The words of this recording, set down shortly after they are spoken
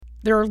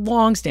There are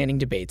long-standing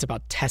debates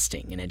about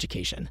testing in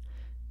education.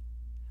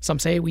 Some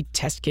say we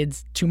test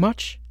kids too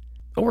much,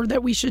 or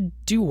that we should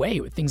do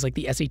away with things like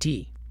the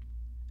SAT.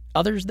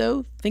 Others,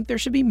 though, think there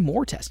should be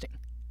more testing.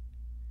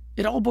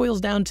 It all boils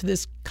down to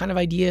this kind of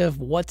idea of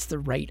what's the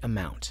right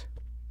amount.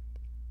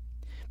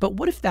 But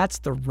what if that's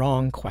the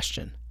wrong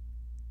question?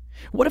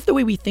 What if the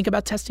way we think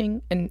about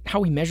testing and how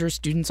we measure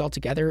students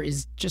altogether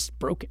is just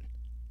broken?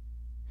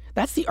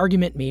 That's the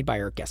argument made by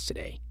our guest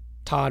today,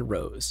 Todd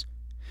Rose,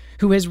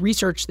 who has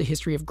researched the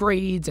history of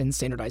grades and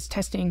standardized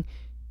testing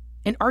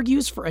and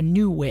argues for a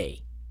new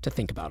way to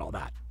think about all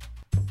that.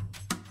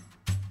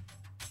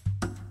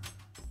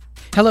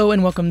 Hello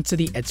and welcome to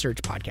the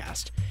EdSurge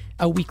podcast,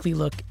 a weekly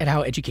look at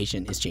how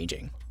education is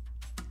changing.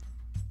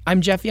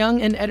 I'm Jeff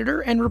Young, an editor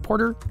and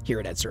reporter here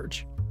at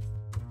EdSurge.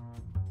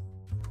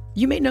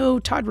 You may know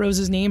Todd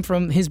Rose's name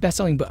from his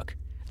best-selling book,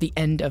 The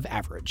End of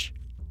Average.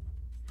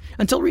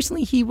 Until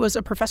recently, he was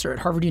a professor at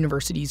Harvard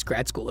University's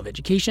Grad School of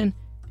Education,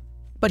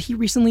 but he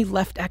recently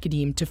left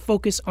academe to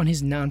focus on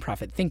his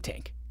nonprofit think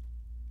tank.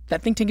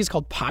 That think tank is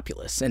called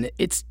Populace, and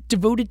it's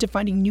devoted to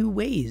finding new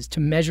ways to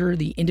measure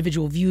the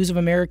individual views of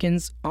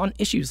Americans on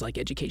issues like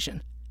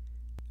education.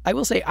 I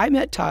will say I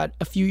met Todd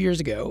a few years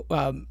ago,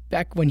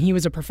 back when he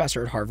was a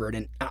professor at Harvard,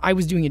 and I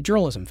was doing a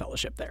journalism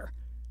fellowship there.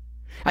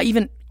 I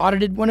even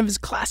audited one of his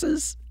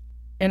classes,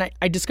 and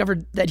I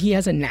discovered that he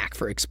has a knack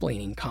for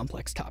explaining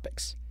complex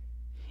topics.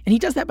 And he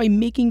does that by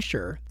making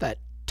sure that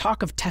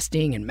talk of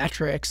testing and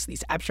metrics,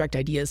 these abstract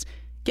ideas,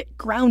 get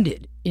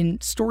grounded in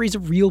stories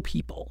of real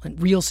people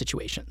and real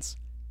situations.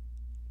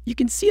 You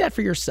can see that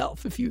for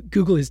yourself if you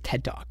Google his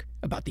TED Talk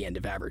about the end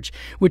of average,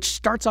 which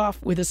starts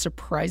off with a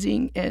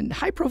surprising and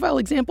high-profile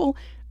example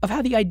of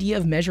how the idea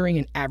of measuring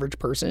an average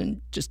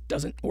person just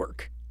doesn't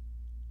work.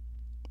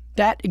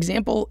 That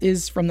example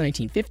is from the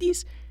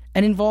 1950s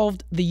and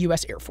involved the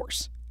U.S. Air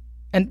Force.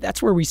 And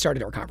that's where we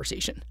started our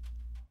conversation.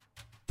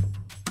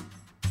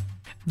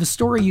 The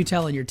story you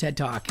tell in your TED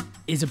Talk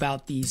is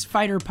about these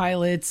fighter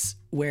pilots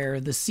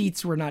where the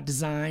seats were not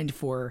designed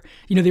for,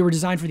 they were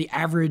designed for the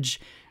average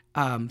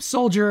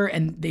soldier,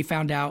 and they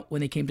found out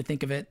when they came to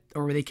think of it,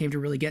 or when they came to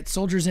really get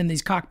soldiers in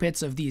these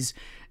cockpits of these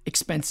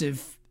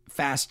expensive,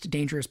 fast,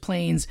 dangerous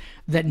planes,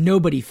 that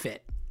nobody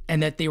fit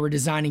and that they were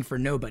designing for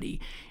nobody.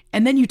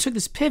 And then you took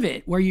this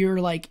pivot where you're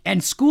like,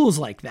 and schools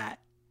like that.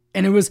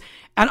 And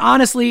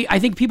honestly, I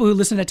think people who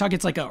listen to that talk,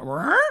 it's like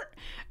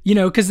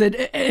because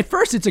at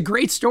first it's a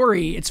great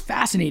story. It's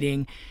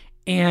fascinating.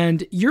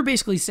 And you're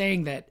basically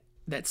saying that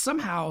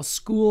somehow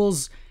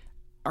schools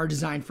are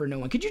designed for no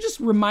one. Could you just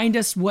remind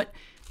us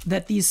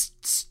that these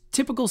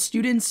typical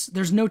students,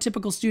 there's no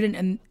typical student,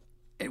 and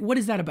what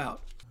is that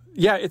about?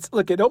 Yeah,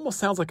 it almost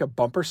sounds like a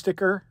bumper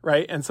sticker,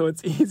 right? And so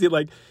it's easy,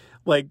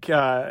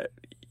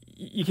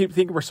 you keep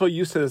thinking we're so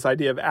used to this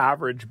idea of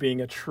average being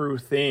a true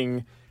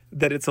thing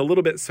that it's a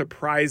little bit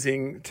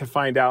surprising to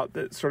find out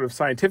that sort of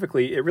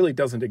scientifically it really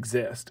doesn't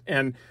exist.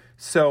 And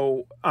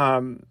so,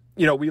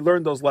 we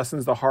learned those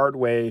lessons the hard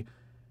way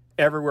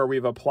everywhere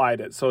we've applied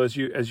it. So as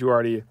you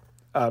already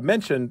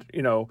mentioned,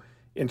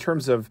 in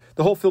terms of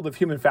the whole field of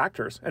human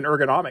factors and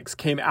ergonomics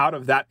came out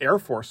of that Air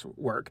Force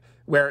work,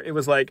 where it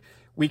was like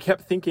we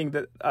kept thinking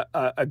that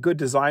a good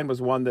design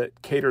was one that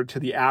catered to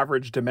the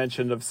average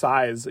dimension of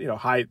size,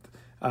 height,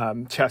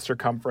 chest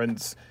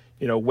circumference,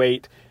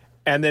 weight.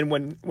 And then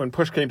when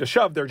push came to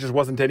shove, there just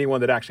wasn't anyone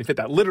that actually fit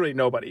that. Literally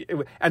nobody.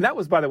 And that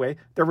was, by the way,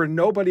 there were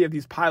nobody of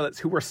these pilots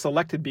who were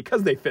selected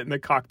because they fit in the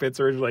cockpits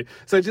originally.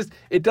 So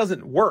it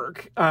doesn't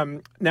work.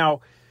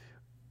 Now,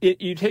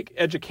 you take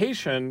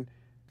education,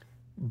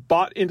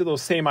 bought into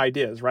those same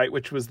ideas, right?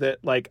 Which was that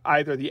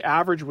either the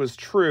average was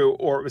true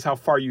or it was how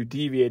far you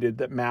deviated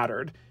that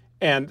mattered.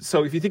 And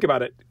so if you think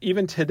about it,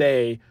 even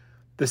today,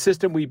 the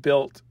system we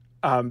built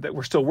that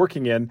we're still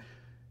working in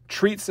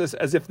treats us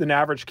as if an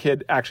average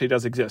kid actually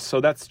does exist. So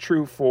that's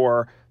true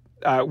for,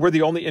 we're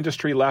the only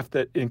industry left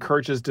that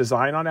encourages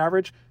design on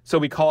average. So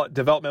we call it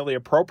developmentally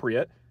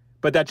appropriate.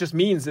 But that just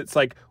means it's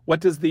like,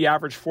 what does the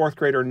average fourth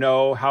grader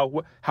know?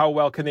 How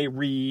well can they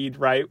read,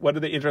 right? What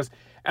are they interested?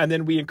 And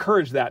then we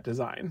encourage that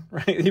design,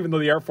 right? Even though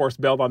the Air Force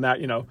bailed on that,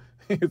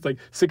 it's like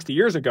 60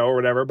 years ago or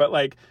whatever.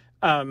 But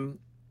and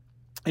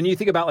you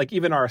think about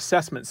even our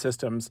assessment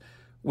systems,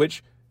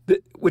 which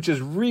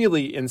is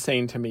really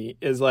insane to me,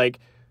 is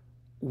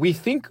we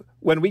think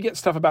when we get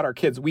stuff about our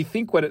kids, we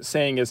think what it's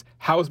saying is,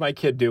 how is my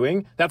kid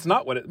doing? That's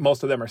not what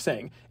most of them are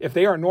saying. If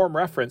they are norm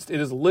referenced, it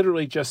is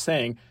literally just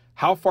saying,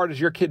 how far does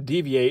your kid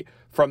deviate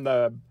from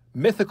the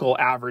mythical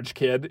average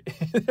kid?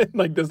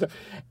 Like this.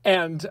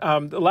 And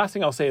the last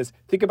thing I'll say is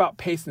think about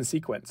pace and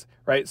sequence,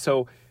 right?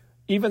 So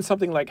even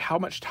something like how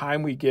much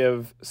time we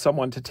give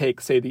someone to take,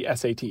 say, the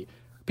SAT.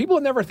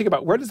 People never think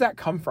about, where does that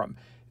come from?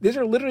 These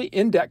are literally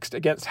indexed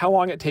against how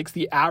long it takes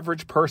the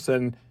average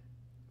person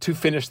to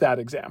finish that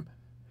exam.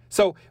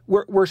 So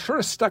we're sort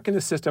of stuck in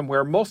a system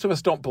where most of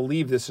us don't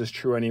believe this is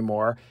true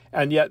anymore,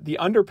 and yet the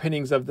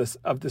underpinnings of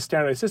the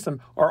standardized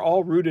system are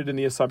all rooted in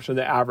the assumption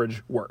that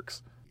average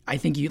works. I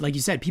think like you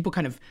said, people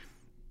kind of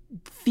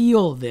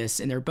feel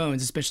this in their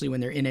bones, especially when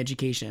they're in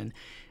education,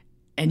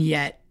 and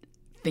yet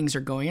things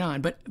are going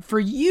on. But for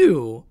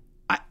you,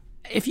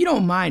 if you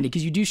don't mind,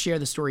 because you do share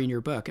the story in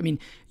your book, I mean,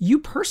 you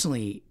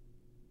personally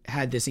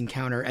had this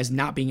encounter as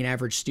not being an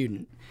average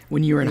student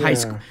when you were in high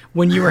school.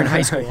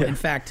 Yeah. In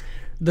fact,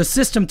 the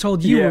system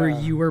told you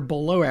you were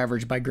below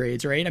average by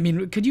grades, right? I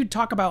mean, could you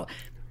talk about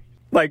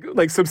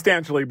like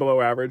substantially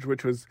below average,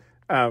 which was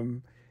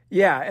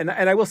and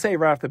I will say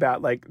right off the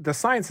bat, like, the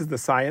science is the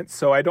science,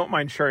 so I don't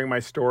mind sharing my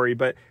story,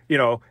 but, you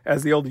know,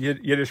 as the old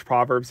Yiddish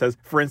proverb says,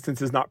 for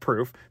instance is not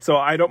proof, so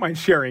I don't mind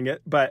sharing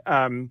it, but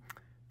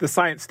the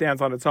science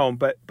stands on its own.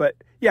 But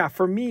yeah,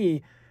 for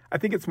me, I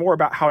think it's more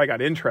about how I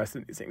got interested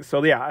in these things.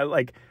 So yeah,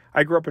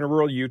 I grew up in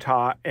rural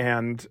Utah,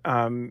 and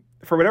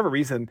for whatever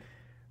reason,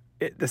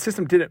 the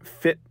system didn't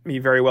fit me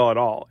very well at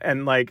all.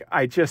 And like,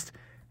 I just,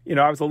 you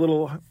know, I was a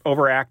little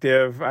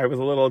overactive. I was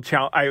a little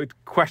I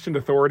questioned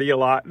authority a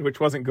lot, which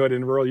wasn't good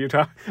in rural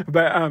Utah.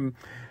 But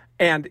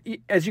and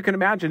as you can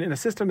imagine, in a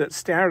system that's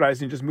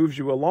standardized and just moves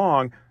you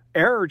along,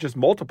 error just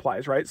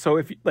multiplies, right? So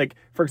if, like,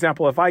 for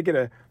example, if I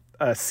get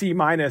a C-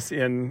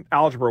 in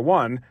Algebra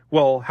 1,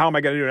 well, how am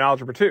I going to do in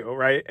Algebra 2,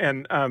 right?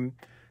 And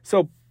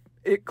so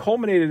it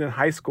culminated in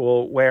high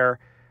school where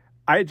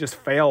I had just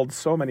failed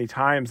so many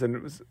times, and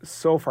it was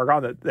so far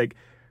gone that, like,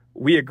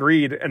 we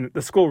agreed, and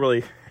the school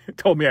really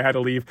told me I had to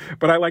leave,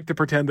 but I like to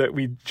pretend that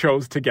we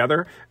chose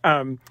together.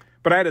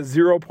 But I had a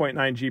 0.9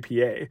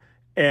 GPA.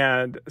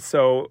 And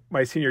so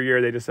my senior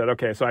year, they just said,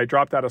 okay, so I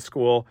dropped out of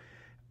school.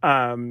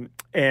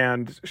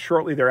 And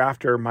shortly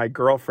thereafter, my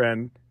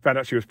girlfriend found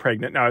out she was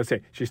pregnant. Now, I would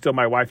say she's still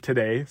my wife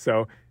today.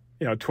 So,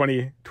 you know,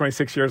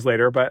 26 years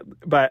later, but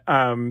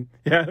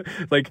yeah,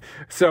 like,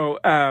 so,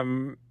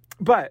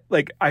 but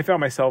like, I found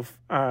myself,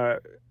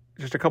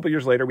 just a couple of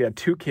years later, we had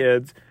 2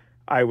 kids.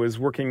 I was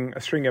working a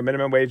string of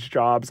minimum wage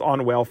jobs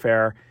on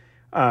welfare,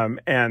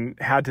 and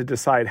had to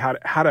decide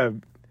how to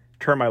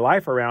turn my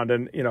life around.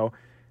 And, you know,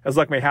 as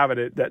luck may have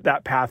it,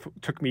 that path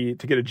took me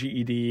to get a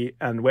GED,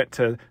 and went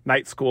to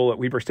night school at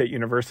Weber State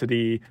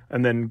University,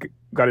 and then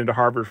got into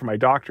Harvard for my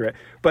doctorate.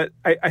 But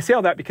I say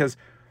all that because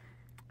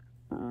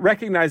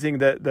recognizing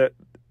that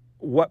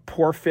what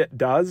poor fit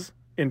does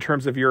in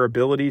terms of your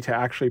ability to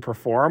actually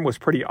perform was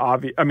pretty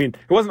obvious. I mean,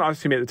 it wasn't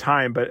obvious to me at the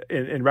time, but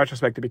in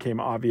retrospect, it became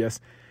obvious.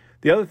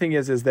 The other thing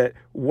is that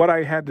what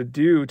I had to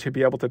do to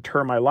be able to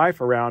turn my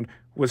life around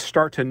was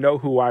start to know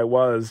who I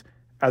was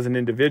as an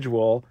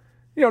individual.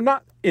 You know,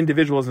 not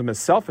individualism as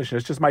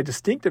selfishness, just my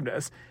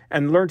distinctiveness,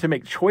 and learn to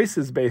make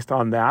choices based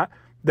on that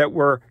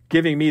were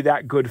giving me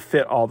that good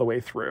fit all the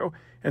way through.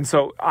 And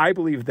so I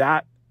believe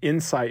that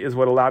insight is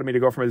what allowed me to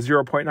go from a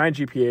 0.9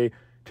 GPA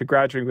to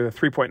graduating with a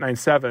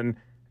 3.97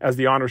 as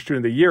the honor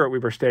student of the year at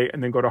Weber State,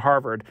 and then go to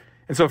Harvard.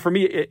 And so for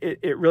me,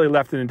 it really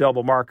left an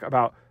indelible mark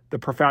about the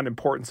profound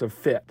importance of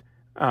fit.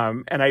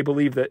 And I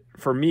believe that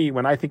for me,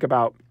 when I think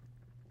about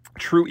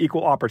true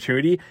equal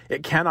opportunity,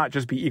 it cannot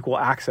just be equal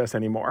access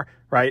anymore,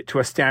 right, to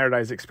a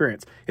standardized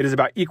experience. It is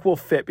about equal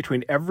fit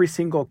between every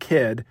single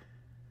kid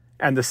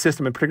and the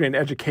system, and particularly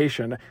in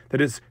education,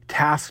 that is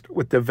tasked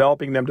with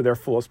developing them to their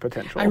fullest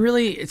potential.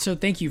 So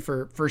thank you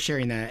for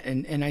sharing that.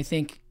 And I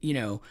think, you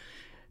know,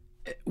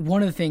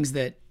 one of the things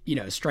that, you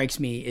know, strikes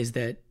me is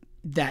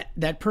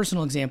that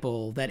personal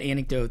example, that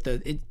anecdote,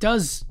 it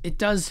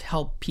does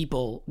help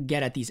people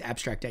get at these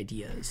abstract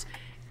ideas.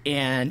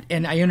 And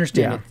I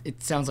understand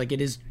it sounds like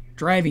it is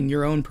driving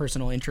your own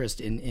personal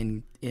interest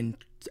in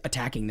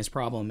attacking this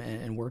problem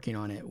and working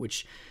on it,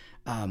 which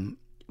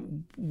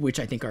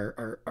I think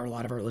are a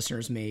lot of our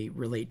listeners may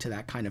relate to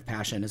that kind of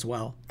passion as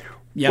well.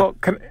 Yeah. Well,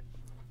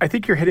 I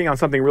think you're hitting on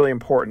something really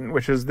important,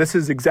 which is, this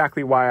is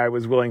exactly why I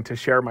was willing to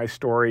share my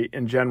story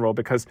in general,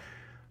 because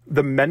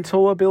the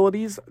mental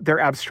abilities, they're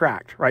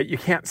abstract, right? You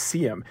can't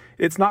see them.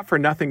 It's not for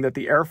nothing that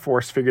the Air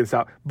Force figured this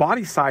out.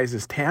 Body size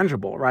is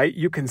tangible, right?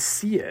 You can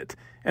see it.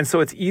 And so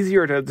it's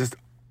easier to just,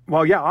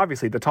 well, yeah,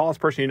 obviously the tallest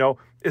person you know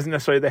isn't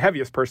necessarily the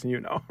heaviest person you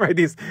know, right?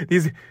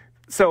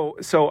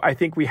 So I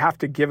think we have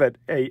to give it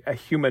a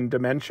human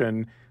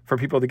dimension for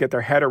people to get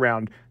their head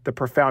around the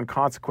profound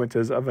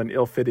consequences of an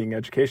ill-fitting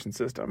education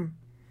system.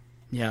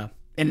 Yeah.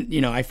 And, you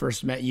know, I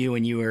first met you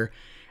when you were,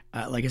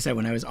 like I said,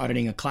 when I was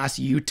auditing a class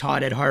you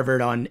taught at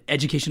Harvard on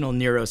educational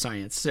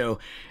neuroscience. So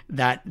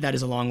that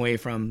is a long way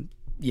from,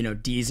 you know,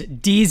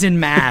 D's in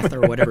math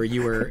or whatever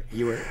you were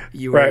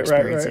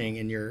experiencing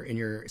in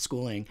your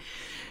schooling.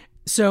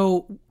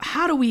 So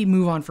how do we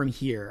move on from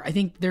here? I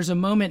think there's a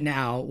moment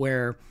now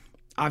where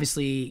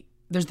obviously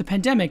there's the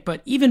pandemic,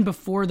 but even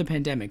before the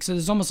pandemic, so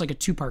there's almost like a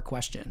 2-part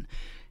question.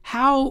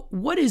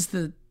 What is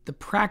the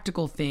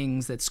practical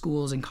things that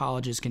schools and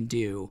colleges can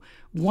do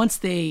if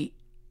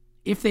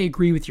they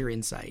agree with your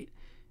insight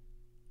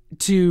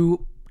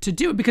to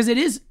do it? Because it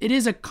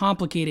is a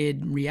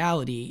complicated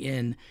reality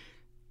in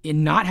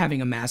not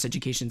having a mass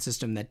education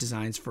system that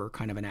designs for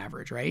kind of an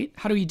average, right?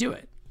 How do you do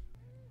it?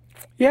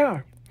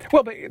 Yeah.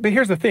 Well, but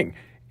here's the thing.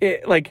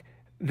 Like,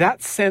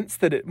 that sense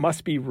that it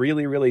must be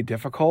really, really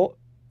difficult,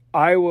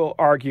 I will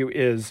argue,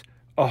 is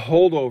a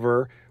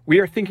holdover. We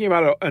are thinking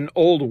about an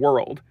old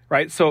world,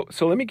 right? So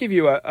let me give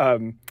you a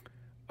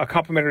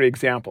complementary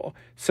example.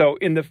 So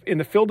in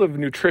the field of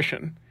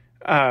nutrition,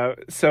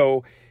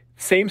 So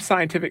same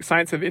science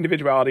of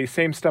individuality,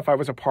 same stuff I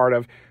was a part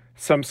of.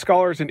 Some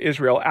scholars in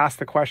Israel asked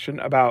the question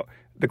about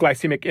the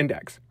glycemic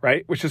index,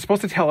 right? Which is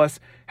supposed to tell us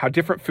how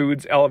different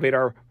foods elevate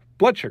our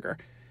blood sugar.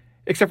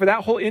 Except for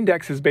that whole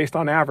index is based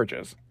on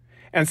averages.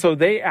 And so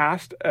they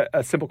asked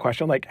a simple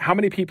question, like how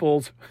many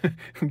people's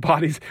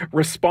bodies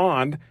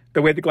respond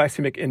the way the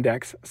glycemic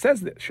index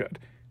says it should.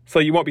 So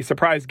you won't be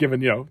surprised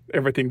given,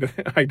 everything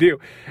that I do.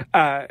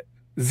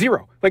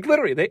 Zero. Like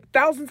literally,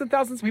 thousands and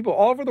thousands of people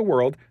all over the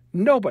world,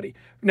 nobody.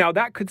 Now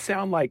that could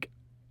sound like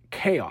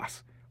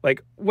chaos.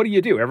 Like, what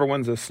do?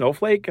 Everyone's a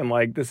snowflake and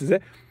like, this is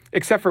it.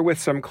 Except for with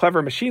some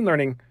clever machine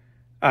learning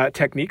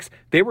techniques,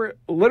 they were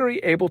literally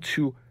able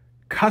to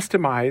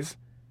customize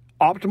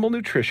optimal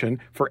nutrition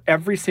for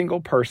every single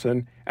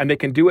person. And they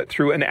can do it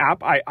through an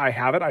app. I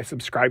have it. I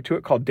subscribe to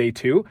it called Day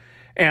 2.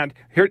 And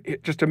here,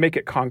 just to make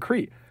it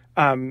concrete,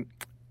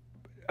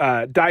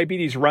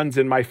 diabetes runs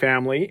in my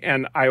family.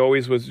 And I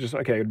always was just,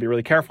 okay, I gotta be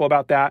really careful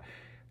about that.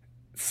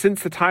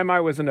 Since the time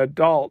I was an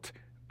adult,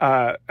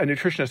 a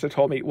nutritionist had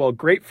told me, well,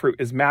 grapefruit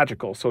is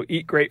magical. So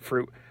eat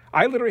grapefruit.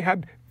 I literally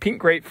had pink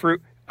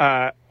grapefruit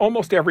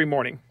almost every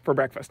morning for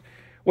breakfast.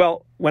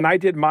 Well, when I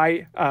did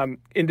my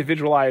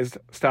individualized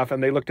stuff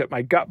and they looked at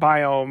my gut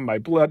biome, my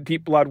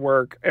deep blood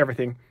work,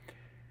 everything,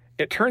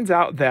 it turns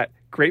out that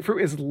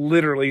grapefruit is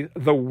literally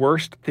the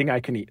worst thing I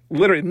can eat.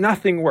 Literally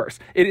nothing worse.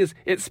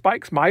 It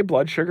spikes my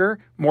blood sugar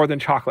more than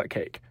chocolate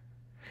cake.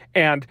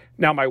 And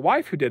now my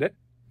wife who did it,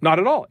 not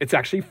at all. It's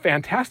actually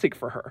fantastic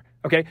for her.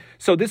 Okay.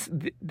 So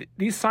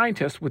these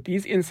scientists with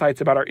these insights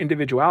about our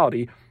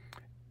individuality,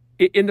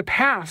 in the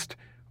past,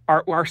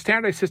 our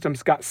standardized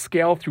systems got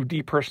scaled through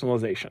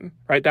depersonalization,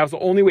 right? That was the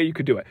only way you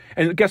could do it.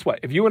 And guess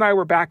what? If you and I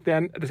were back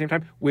then at the same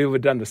time, we would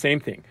have done the same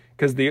thing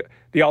because the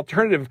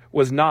alternative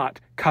was not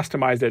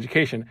customized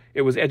education.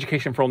 It was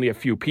education for only a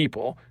few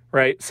people,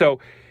 right? So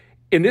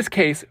in this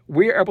case,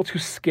 we are able to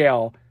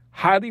scale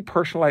highly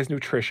personalized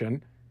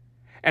nutrition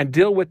and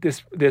deal with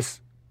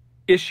this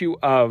issue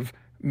of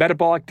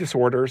metabolic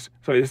disorders.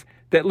 So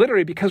that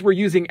literally, because we're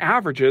using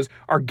averages,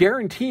 are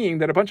guaranteeing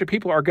that a bunch of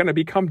people are going to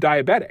become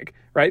diabetic,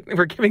 right? And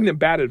we're giving them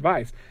bad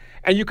advice.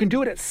 And you can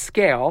do it at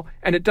scale,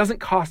 and it doesn't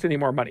cost any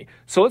more money.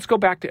 So let's go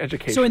back to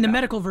education. So in the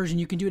medical version,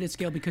 you can do it at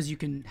scale because you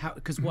can.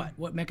 Because what?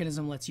 What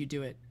mechanism lets you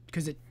do it?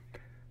 Because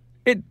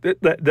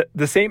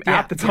the same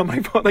app that's on my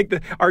phone, like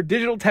our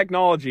digital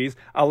technologies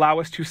allow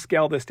us to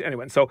scale this to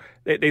anyone. So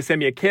they send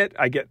me a kit,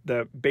 I get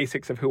the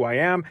basics of who I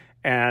am,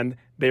 and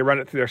they run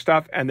it through their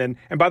stuff. And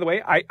by the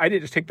way, I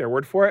didn't just take their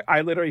word for it.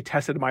 I literally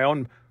tested my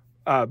own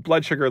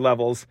blood sugar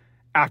levels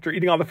after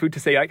eating all the food to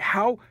say, like,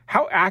 how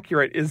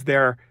accurate is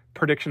their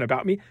prediction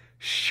about me?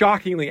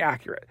 Shockingly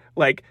accurate,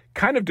 like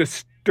kind of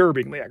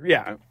disturbingly accurate.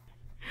 Yeah.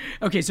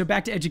 Okay, so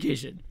back to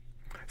education.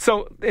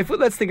 So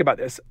let's think about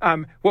this.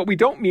 What we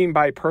don't mean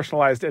by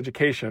personalized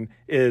education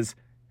is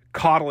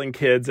coddling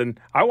kids and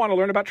I want to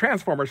learn about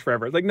Transformers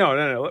forever. Like,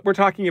 no. We're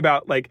talking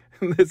about like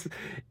this.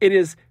 It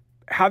is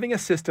having a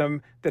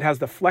system that has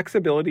the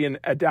flexibility and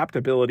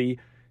adaptability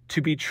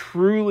to be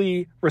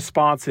truly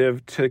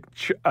responsive to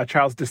a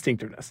child's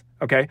distinctiveness,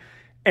 okay?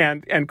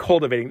 And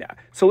cultivating that.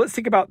 So let's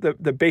think about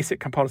the basic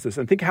components of this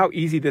and think how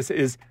easy this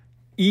is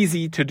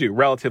easy to do,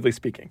 relatively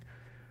speaking.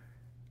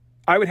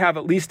 I would have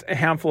at least a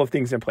handful of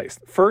things in place.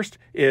 First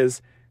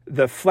is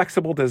the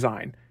flexible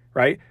design,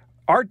 right?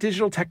 Our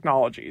digital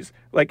technologies,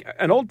 like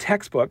an old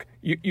textbook,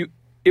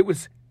 it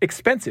was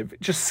expensive.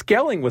 Just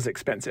scaling was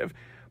expensive.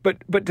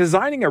 But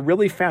designing a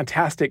really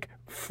fantastic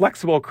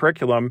flexible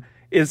curriculum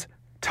is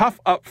tough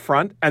up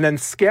front, and then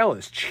scale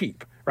is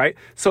cheap, right?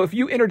 So if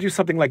you introduce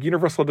something like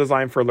universal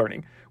design for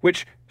learning,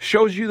 which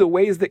shows you the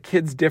ways that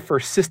kids differ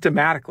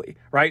systematically,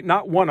 right?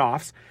 Not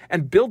one-offs,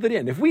 and build it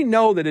in. If we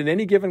know that in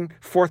any given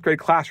fourth grade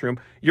classroom,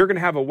 you're going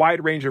to have a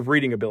wide range of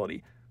reading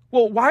ability,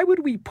 well, why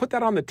would we put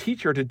that on the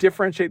teacher to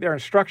differentiate their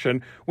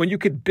instruction when you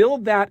could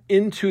build that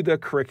into the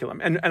curriculum?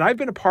 And I've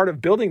been a part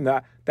of building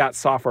that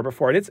software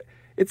before, and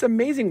it's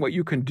amazing what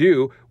you can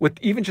do with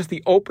even just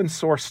the open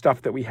source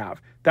stuff that we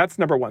have. That's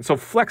number one. So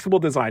flexible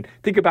design.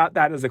 Think about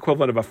that as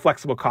equivalent of a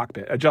flexible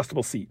cockpit,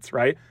 adjustable seats,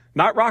 right?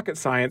 Not rocket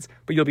science,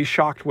 but you'll be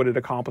shocked what it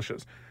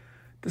accomplishes.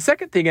 The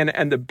second thing,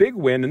 and the big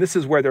win, and this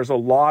is where there's a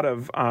lot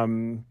of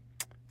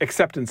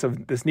acceptance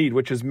of this need,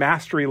 which is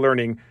mastery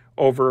learning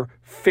over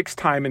fixed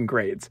time and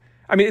grades.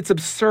 I mean, it's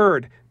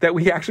absurd that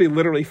we actually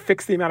literally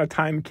fix the amount of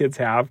time kids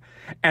have,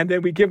 and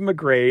then we give them a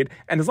grade,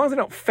 and as long as they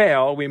don't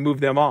fail, we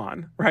move them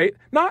on, right?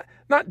 Not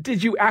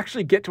did you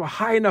actually get to a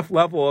high enough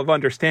level of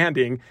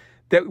understanding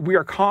that we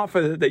are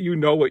confident that you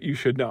know what you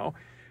should know.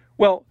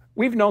 Well,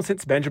 we've known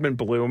since Benjamin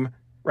Bloom,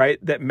 right,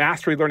 that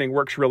mastery learning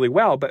works really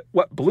well, but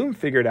what Bloom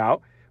figured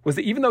out was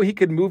that even though he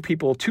could move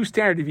people 2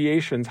 standard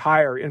deviations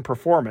higher in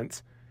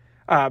performance,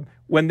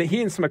 when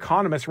he and some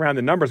economists ran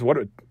the numbers of what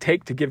it would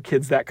take to give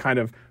kids that kind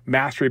of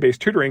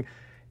mastery-based tutoring,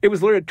 it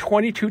was literally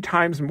 22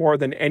 times more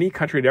than any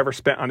country had ever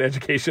spent on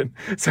education.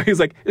 So he's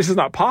like, this is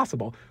not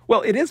possible.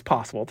 Well, it is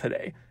possible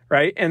today,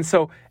 right? And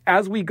so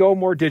as we go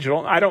more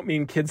digital, I don't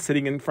mean kids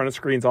sitting in front of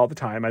screens all the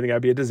time. I think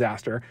that'd be a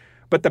disaster.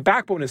 But the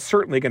backbone is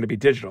certainly going to be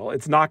digital.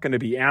 It's not going to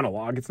be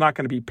analog. It's not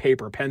going to be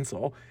paper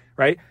pencil,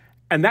 right?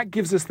 And that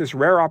gives us this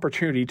rare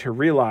opportunity to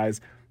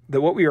realize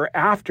that what we are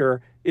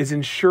after is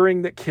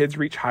ensuring that kids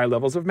reach high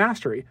levels of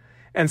mastery.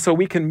 And so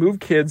we can move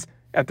kids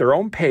at their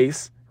own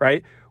pace,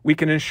 right? We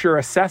can ensure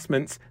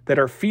assessments that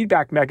are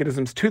feedback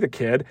mechanisms to the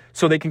kid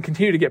so they can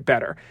continue to get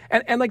better.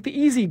 And like the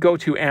easy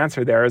go-to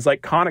answer there is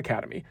like Khan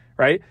Academy,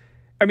 right?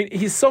 I mean,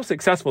 he's so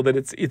successful that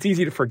it's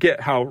easy to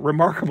forget how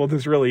remarkable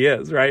this really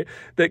is, right?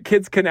 That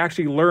kids can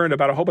actually learn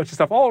about a whole bunch of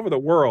stuff all over the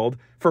world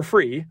for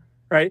free,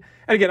 right?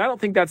 And again, I don't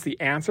think that's the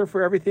answer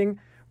for everything,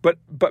 but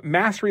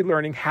mastery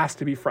learning has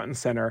to be front and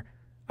center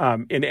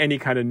in any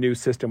kind of new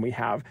system we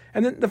have.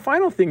 And then the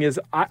final thing is,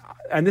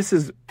 and this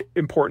is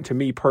important to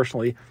me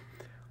personally,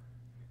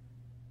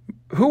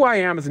 who I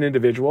am as an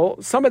individual,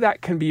 some of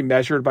that can be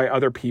measured by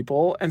other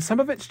people, and some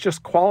of it's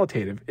just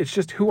qualitative. It's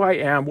just who I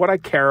am, what I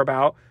care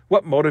about,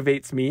 what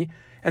motivates me.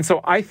 And so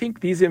I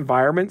think these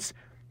environments,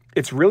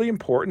 it's really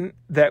important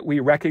that we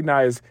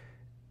recognize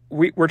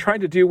we're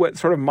trying to do what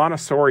sort of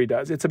Montessori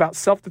does. It's about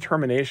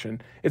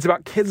self-determination. It's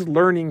about kids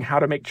learning how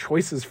to make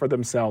choices for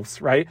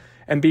themselves, right?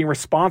 And being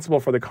responsible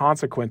for the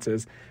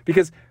consequences.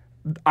 Because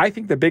I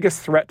think the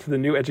biggest threat to the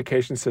new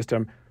education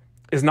system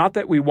is not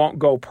that we won't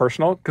go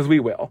personal, because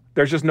we will.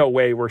 There's just no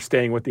way we're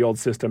staying with the old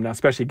system now,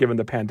 especially given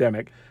the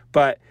pandemic.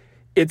 But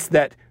it's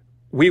that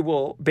we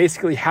will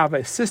basically have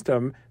a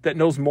system that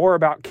knows more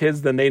about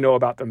kids than they know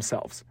about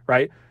themselves,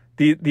 right?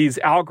 These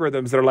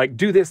algorithms that are like,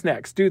 do this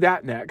next, do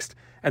that next.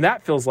 And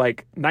that feels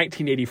like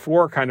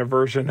 1984 kind of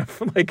version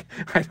of like,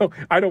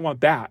 I don't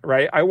want that,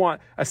 right? I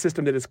want a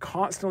system that is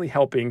constantly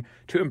helping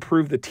to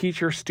improve the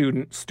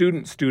teacher-student,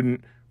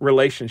 student-student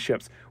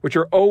relationships, which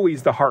are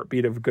always the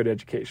heartbeat of good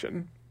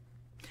education.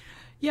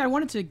 Yeah, I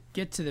wanted to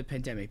get to the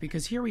pandemic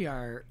because here we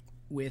are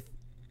with,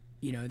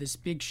 this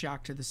big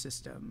shock to the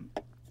system,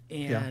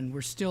 and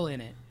we're still in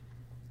it.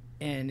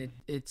 And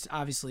it's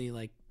obviously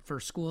like for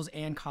schools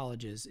and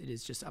colleges, it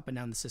is just up and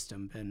down the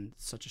system been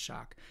such a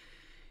shock.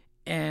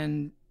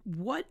 And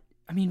what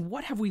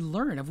have we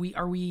learned?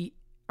 Are we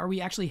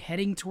actually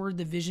heading toward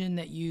the vision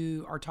that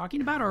you are talking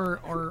about,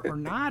 or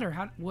not?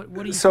 Or what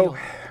do you feel?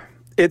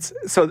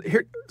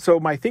 So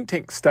my think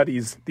tank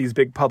studies these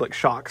big public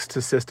shocks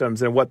to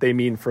systems and what they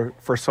mean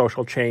for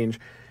social change.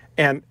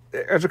 And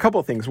there's a couple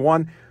of things.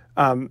 One,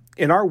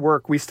 in our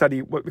work, we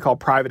study what we call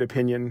private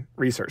opinion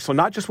research. So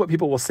not just what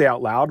people will say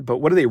out loud, but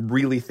what do they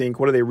really think?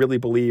 What do they really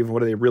believe? What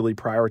do they really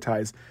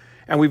prioritize?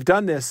 And we've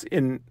done this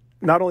in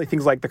not only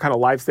things like the kind of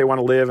lives they want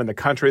to live and the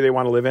country they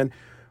want to live in,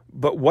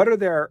 but what are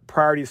their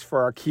priorities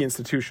for our key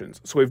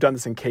institutions? So we've done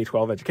this in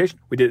K-12 education.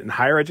 We did it in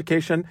higher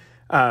education.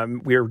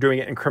 We are doing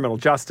it in criminal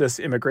justice,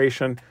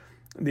 immigration,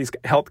 these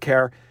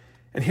healthcare.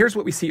 And here's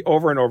what we see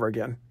over and over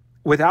again.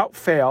 Without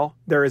fail,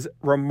 there is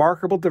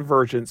remarkable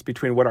divergence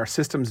between what our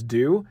systems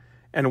do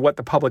and what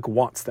the public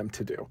wants them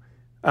to do.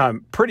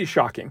 Pretty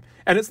shocking.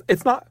 And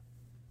it's not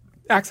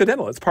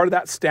accidental. It's part of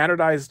that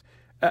standardized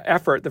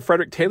effort. The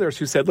Frederick Taylors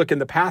who said, look, in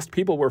the past,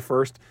 people were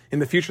first. In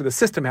the future, the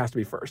system has to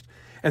be first.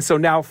 And so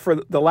now for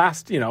the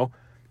last,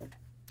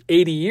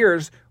 80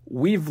 years,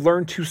 we've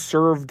learned to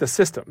serve the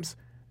systems.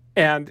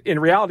 And in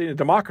reality, in a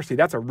democracy,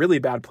 that's a really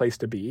bad place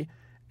to be.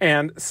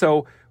 And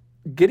so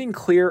getting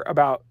clear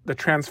about the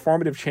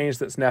transformative change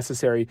that's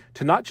necessary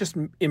to not just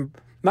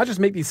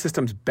make these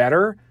systems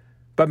better,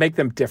 but make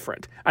them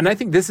different. And I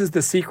think this is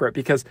the secret,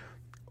 because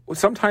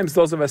sometimes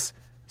those of us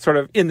sort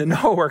of in the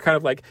know are kind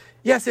of like,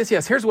 yes,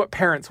 here's what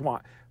parents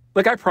want.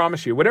 Like, I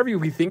promise you, whatever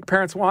we think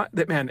parents want,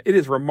 that, man, it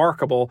is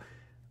remarkable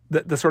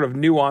the sort of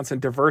nuance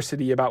and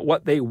diversity about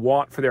what they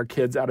want for their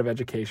kids out of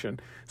education.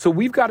 So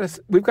we've got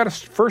to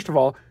first of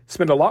all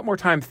spend a lot more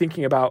time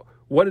thinking about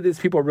what it is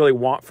people really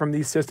want from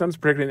these systems,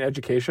 particularly in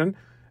education,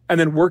 and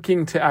then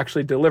working to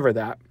actually deliver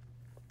that.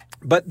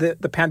 But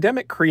the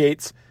pandemic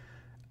creates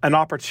an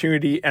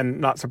opportunity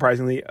and, not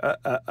surprisingly,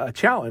 a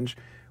challenge,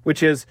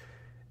 which is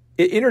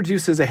it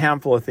introduces a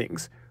handful of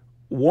things.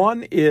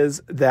 One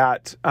is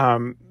that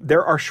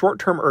there are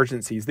short-term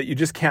urgencies that you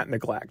just can't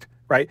neglect.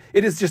 Right?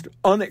 It is just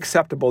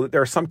unacceptable that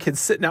there are some kids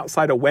sitting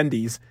outside of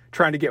Wendy's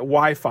trying to get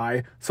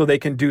Wi-Fi so they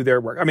can do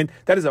their work. I mean,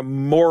 that is a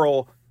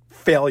moral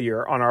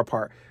failure on our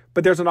part.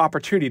 But there's an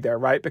opportunity there,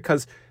 right?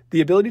 Because the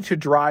ability to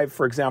drive,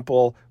 for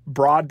example,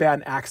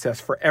 broadband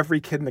access for every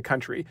kid in the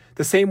country,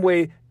 the same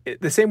way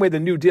the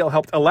New Deal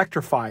helped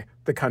electrify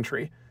the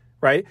country,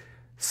 right?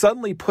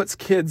 Suddenly puts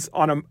kids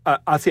on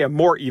a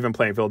more even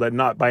playing field, and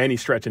not by any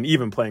stretch an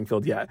even playing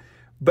field yet.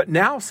 But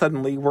now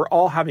suddenly we're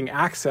all having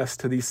access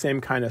to these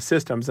same kind of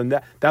systems, and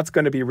that's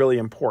going to be really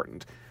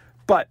important.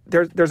 But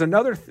there's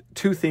another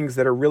two things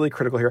that are really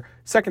critical here.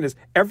 Second is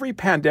every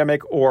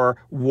pandemic or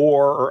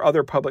war or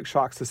other public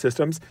shocks to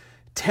systems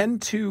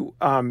tend to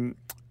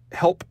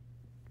help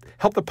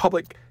the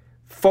public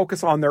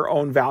focus on their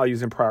own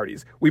values and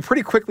priorities. We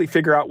pretty quickly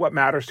figure out what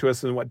matters to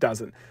us and what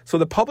doesn't. So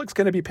the public's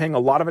going to be paying a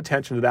lot of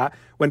attention to that.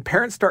 When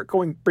parents start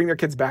bring their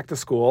kids back to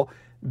school,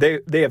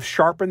 they have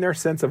sharpened their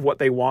sense of what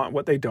they want,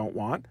 what they don't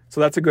want. So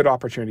that's a good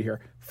opportunity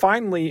here.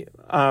 Finally,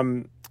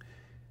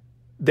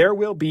 there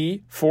will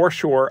be, for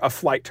sure, a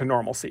flight to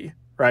normalcy,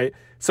 right?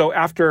 So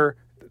after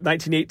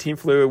 1918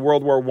 flu,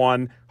 World War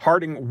I,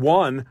 Harding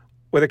won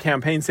with a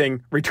campaign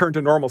saying, return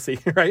to normalcy,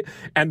 right?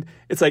 And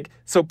it's like,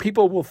 so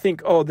people will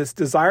think, oh, this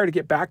desire to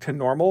get back to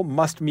normal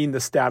must mean the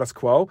status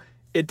quo.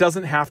 It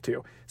doesn't have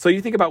to. So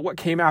you think about what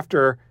came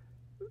after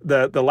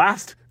the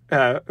last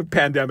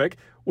pandemic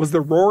was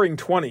the Roaring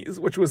 20s,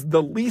 which was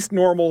the least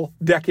normal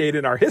decade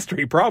in our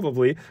history,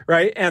 probably,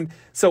 right? And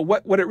so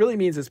what it really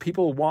means is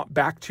people want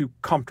back to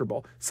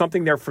comfortable,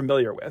 something they're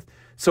familiar with.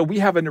 So we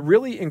have a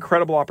really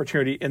incredible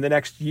opportunity in the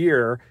next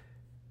year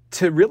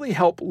to really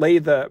help lay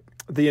the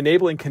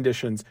enabling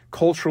conditions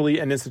culturally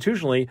and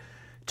institutionally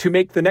to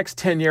make the next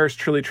 10 years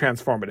truly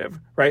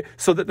transformative, right?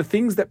 So that the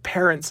things that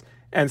parents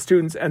and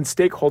students and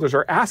stakeholders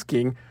are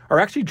asking are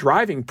actually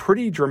driving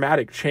pretty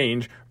dramatic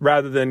change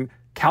rather than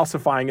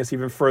calcifying us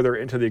even further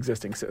into the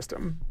existing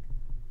system.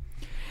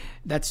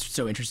 That's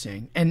so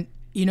interesting. And,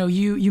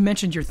 you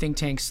mentioned your think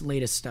tank's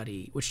latest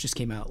study, which just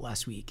came out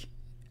last week.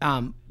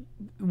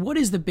 What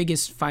is the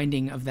biggest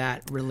finding of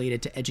that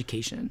related to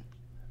education?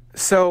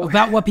 So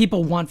about what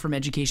people want from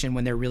education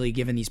when they're really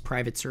given these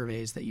private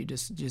surveys that you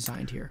just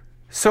designed here.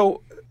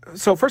 So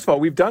first of all,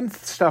 we've done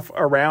stuff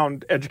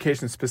around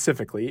education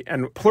specifically,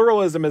 and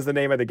pluralism is the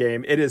name of the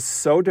game. It is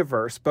so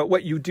diverse, but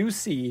what you do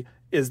see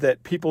is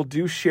that people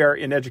do share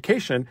in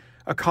education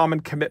a common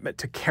commitment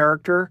to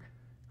character,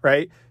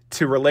 right?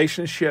 To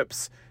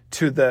relationships,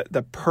 to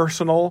the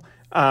personal.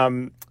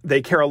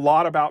 They care a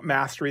lot about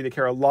mastery. They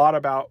care a lot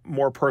about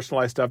more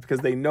personalized stuff because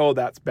they know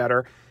that's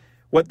better.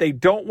 What they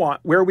don't want,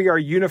 where we are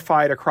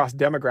unified across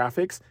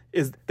demographics,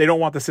 is they don't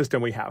want the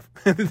system we have.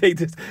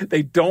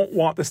 They don't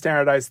want the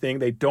standardized thing.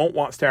 They don't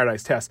want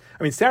standardized tests.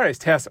 I mean,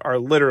 standardized tests are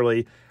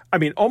literally,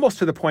 almost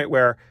to the point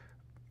where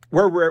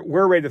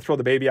we're ready to throw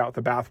the baby out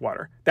with the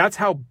bathwater. That's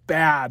how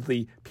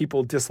badly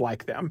people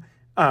dislike them.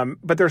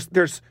 But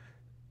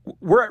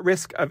we're at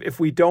risk of, if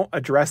we don't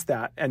address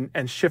that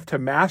and shift to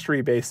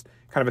mastery-based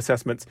kind of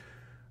assessments,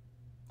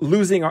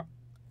 losing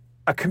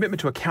a commitment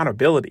to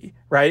accountability,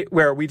 right?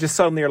 Where we just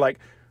suddenly are like,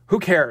 who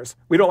cares?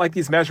 We don't like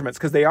these measurements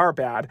because they are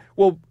bad.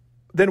 Well,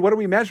 then what are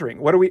we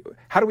measuring?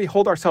 How do we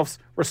hold ourselves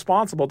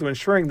responsible to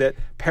ensuring that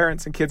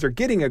parents and kids are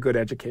getting a good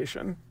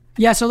education?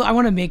 Yeah, so I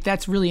want to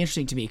that's really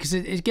interesting to me because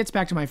it gets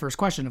back to my first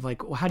question of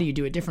like, well, how do you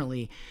do it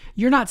differently?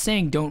 You're not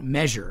saying don't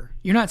measure.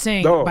 You're not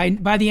saying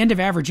by the end of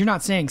average, you're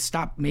not saying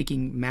stop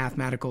making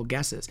mathematical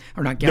guesses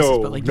or not guesses,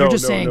 but like you're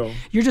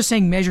just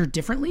saying measure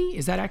differently.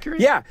 Is that accurate?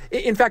 Yeah.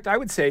 In fact, I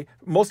would say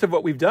most of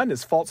what we've done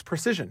is false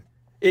precision.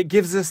 It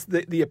gives us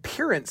the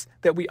appearance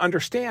that we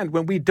understand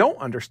when we don't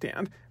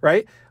understand,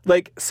 right?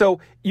 Like, so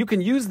you can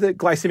use the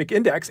glycemic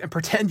index and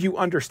pretend you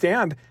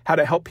understand how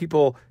to help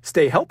people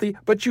stay healthy,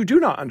 but you do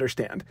not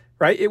understand,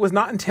 right? It was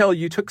not until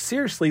you took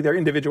seriously their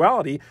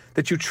individuality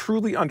that you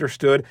truly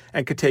understood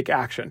and could take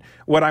action.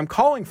 What I'm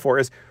calling for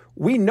is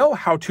we know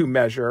how to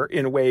measure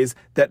in ways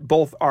that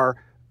both are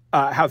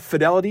have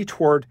fidelity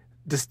toward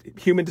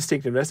human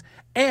distinctiveness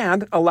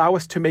and allow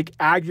us to make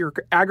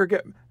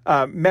aggregate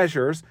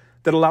measures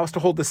that allow us to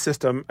hold the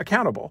system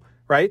accountable,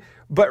 right?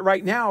 But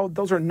right now,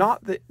 those are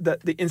not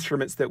the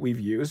instruments that we've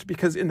used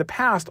because in the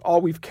past,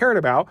 all we've cared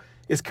about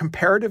is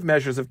comparative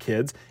measures of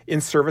kids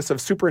in service of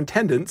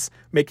superintendents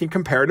making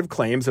comparative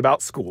claims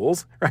about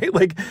schools,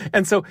 right?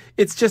 And so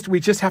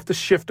we just have to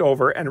shift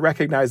over and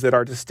recognize that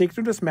our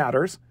distinctiveness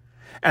matters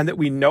and that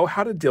we know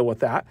how to deal with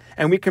that.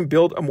 And we can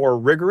build a more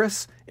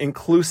rigorous,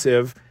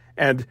 inclusive,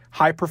 and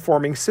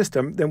high-performing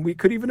system than we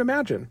could even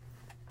imagine.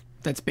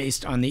 That's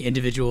based on the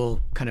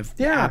individual kind of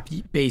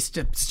app-based,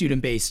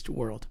 student-based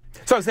world.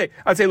 So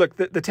I'd say, look,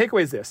 the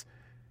takeaway is this.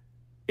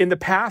 In the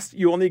past,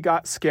 you only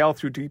got scale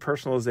through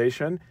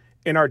depersonalization.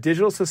 In our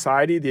digital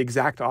society, the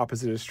exact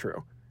opposite is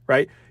true,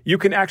 right? You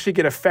can actually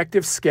get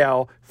effective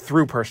scale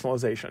through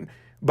personalization.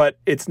 But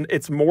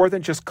it's more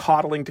than just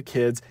coddling to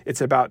kids.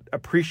 It's about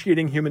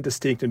appreciating human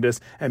distinctiveness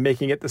and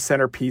making it the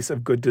centerpiece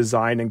of good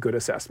design and good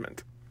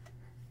assessment.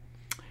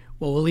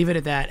 Well, we'll leave it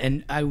at that.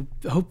 And I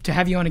hope to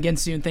have you on again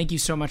soon. Thank you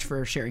so much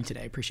for sharing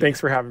today. Appreciate it. Thanks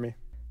for having me.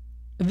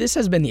 This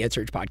has been the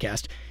EdSurge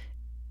podcast.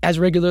 As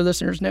regular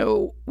listeners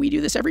know, we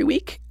do this every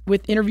week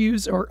with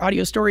interviews or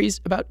audio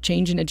stories about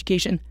change in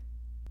education.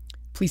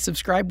 Please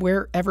subscribe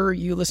wherever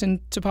you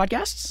listen to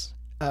podcasts.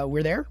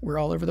 We're there. We're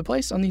all over the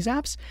place on these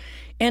apps.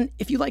 And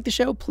if you like the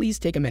show, please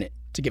take a minute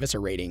to give us a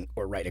rating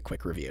or write a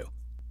quick review.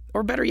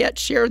 Or better yet,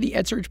 share the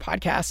EdSurge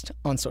podcast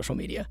on social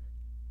media.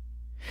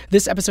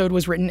 This episode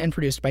was written and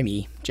produced by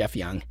me, Jeff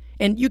Young,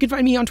 and you can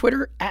find me on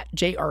Twitter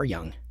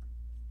 @JRYoung.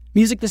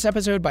 Music this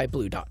episode by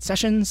Blue Dot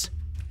Sessions.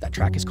 That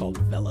track is called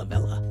Vela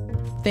Vela.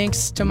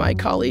 Thanks to my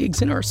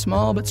colleagues in our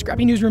small but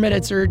scrappy newsroom at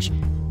EdSurge,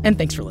 and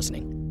thanks for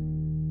listening.